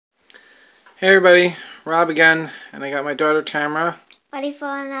Hey everybody, Rob again, and I got my daughter Tamara. Ready for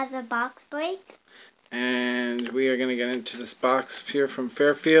another box break? And we are going to get into this box here from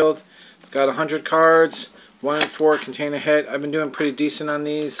Fairfield. It's got 100 cards, 1 in 4 contain a hit. I've been doing pretty decent on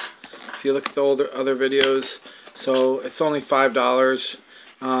these, if you look at the other videos. So it's only $5.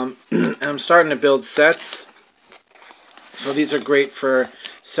 And I'm starting to build sets. So these are great for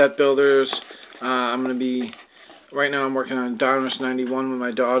set builders. I'm going to be, right now I'm working on Donruss 91 with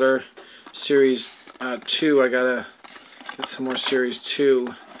my daughter. Series 2, I gotta get some more Series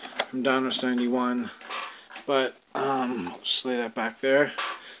 2 from Donruss 91. But, I'll just lay that back there.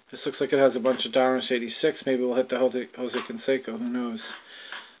 This looks like it has a bunch of Donruss 86. Maybe we'll hit the Jose Canseco, who knows.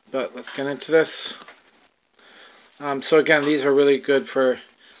 But let's get into this. So again, these are really good for, well,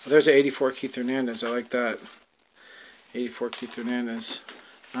 there's an 84 Keith Hernandez. I like that. 84 Keith Hernandez.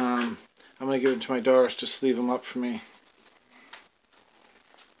 I'm going to give it to my daughter to sleeve them up for me.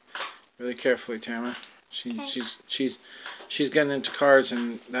 Really carefully, Tamara. She's getting into cards,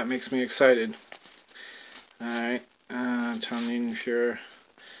 and that makes me excited. Alright, Tom Fuhrer.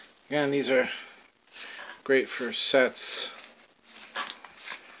 Again, these are great for sets.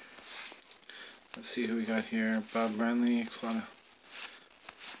 Let's see who we got here. Bob Brenly.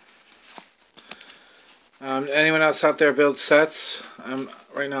 Anyone else out there build sets?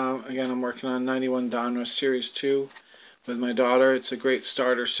 Right now, again, I'm working on 91 Donruss Series 2 with my daughter. It's a great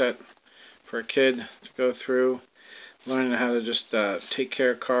starter set for a kid to go through, learning how to just take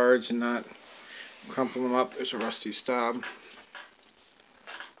care of cards and not crumple them up. There's a rusty stub.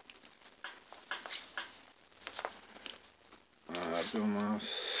 Bill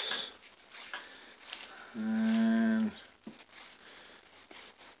Mouse. And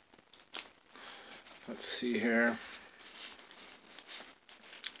let's see here.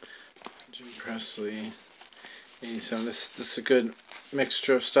 Jim Presley. 87. This is a good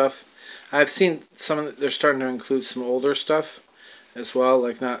mixture of stuff. I've seen some of they're starting to include some older stuff as well,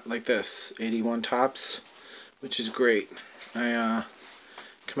 like not like this 81 Topps, which is great. I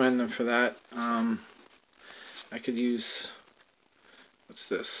commend them for that. I could use, what's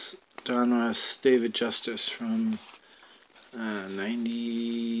this, Donruss David Justice from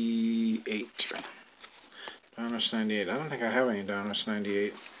 98. Donruss 98. I don't think I have any Donruss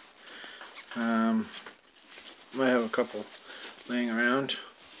 98. Might have a couple laying around.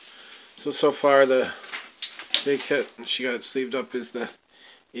 So far the big hit, and she got it sleeved up, is the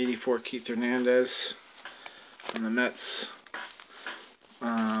 84 Keith Hernandez from the Mets.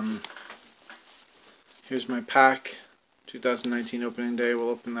 Here's my pack. 2019 opening day. We'll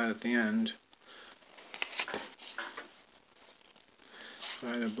open that at the end.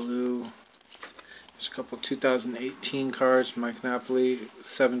 Right, a blue. There's a couple 2018 cards. Mike Napoli,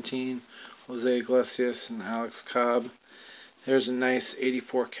 17. Jose Iglesias and Alex Cobb. There's a nice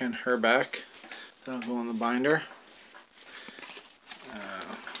 84 Ken Herback. That'll go in the binder.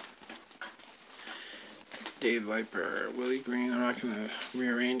 Dave Viper, Willie Green. I'm not going to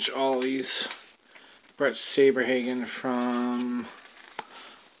rearrange all these. Brett Saberhagen from,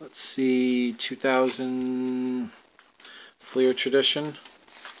 let's see, 2000 Fleer Tradition.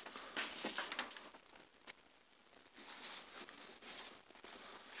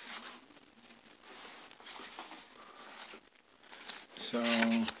 So,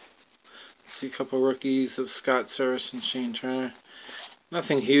 let's see a couple rookies of Scott Service and Shane Turner.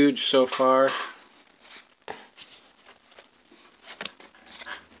 Nothing huge so far.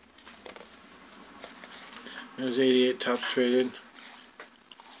 There's 88 Topps traded.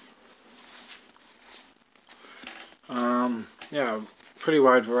 Yeah, pretty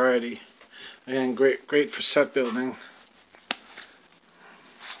wide variety. Again, great for set building.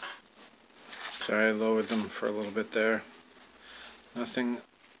 Sorry, I lowered them for a little bit there. Nothing.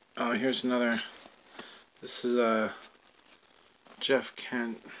 Oh, here's another. This is Jeff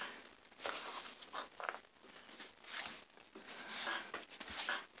Kent.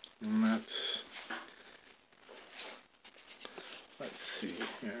 And that's, let's see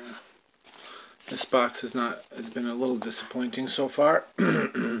here. This box has been a little disappointing so far.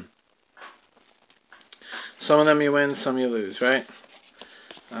 Some of them you win, some you lose, right?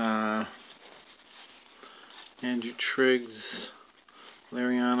 Andrew Triggs,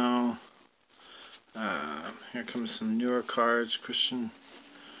 Lariano. Here comes some newer cards. Christian.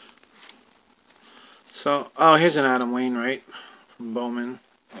 So, oh, here's an Adam Wainwright from Bowman.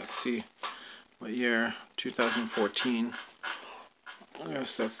 Let's see what year. 2014. I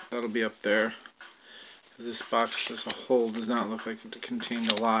guess that'll be up there. This box as a whole does not look like it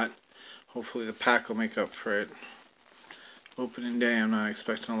contained a lot. Hopefully the pack will make up for it. Opening day, I'm not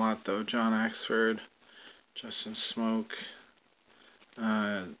expecting a lot though. John Axford, Justin Smoke,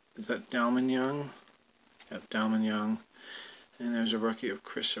 Is that Dalman Young? Yep, Dalman Young. And there's a rookie of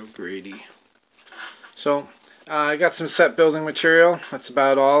Chris O'Grady. So, I got some set building material. That's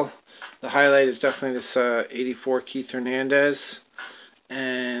about all. The highlight is definitely this 84 Keith Hernandez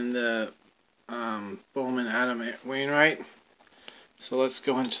and the Bowman Adam Wainwright. So let's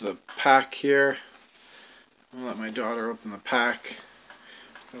go into the pack here. I'll let my daughter open the pack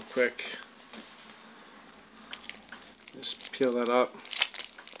real quick. Just peel that up.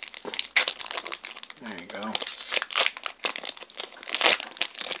 There you go.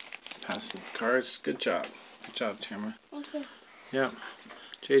 Passing cards. Good job. Good job, Tamara. Thank you. Yep.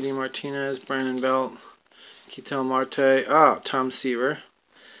 J.D. Martinez, Brandon Belt, Ketel Marte. Tom Seaver.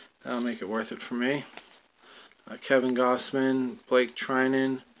 That'll make it worth it for me. Kevin Gossman, Blake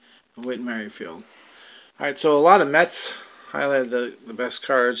Trinan, and Whit Merrifield. Alright, so a lot of Mets. Highlighted the best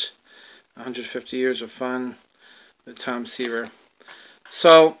cards. 150 Years of Fun. The Tom Seaver.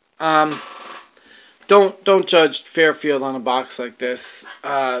 So, don't judge Fairfield on a box like this.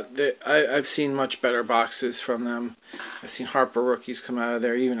 I've seen much better boxes from them. I've seen Harper rookies come out of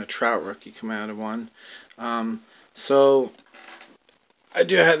there, even a Trout rookie come out of one. So I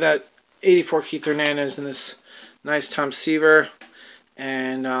do have that 84 Keith Hernandez and this nice Tom Seaver,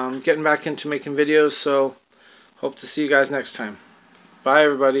 and getting back into making videos. So hope to see you guys next time. Bye,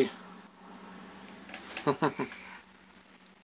 everybody.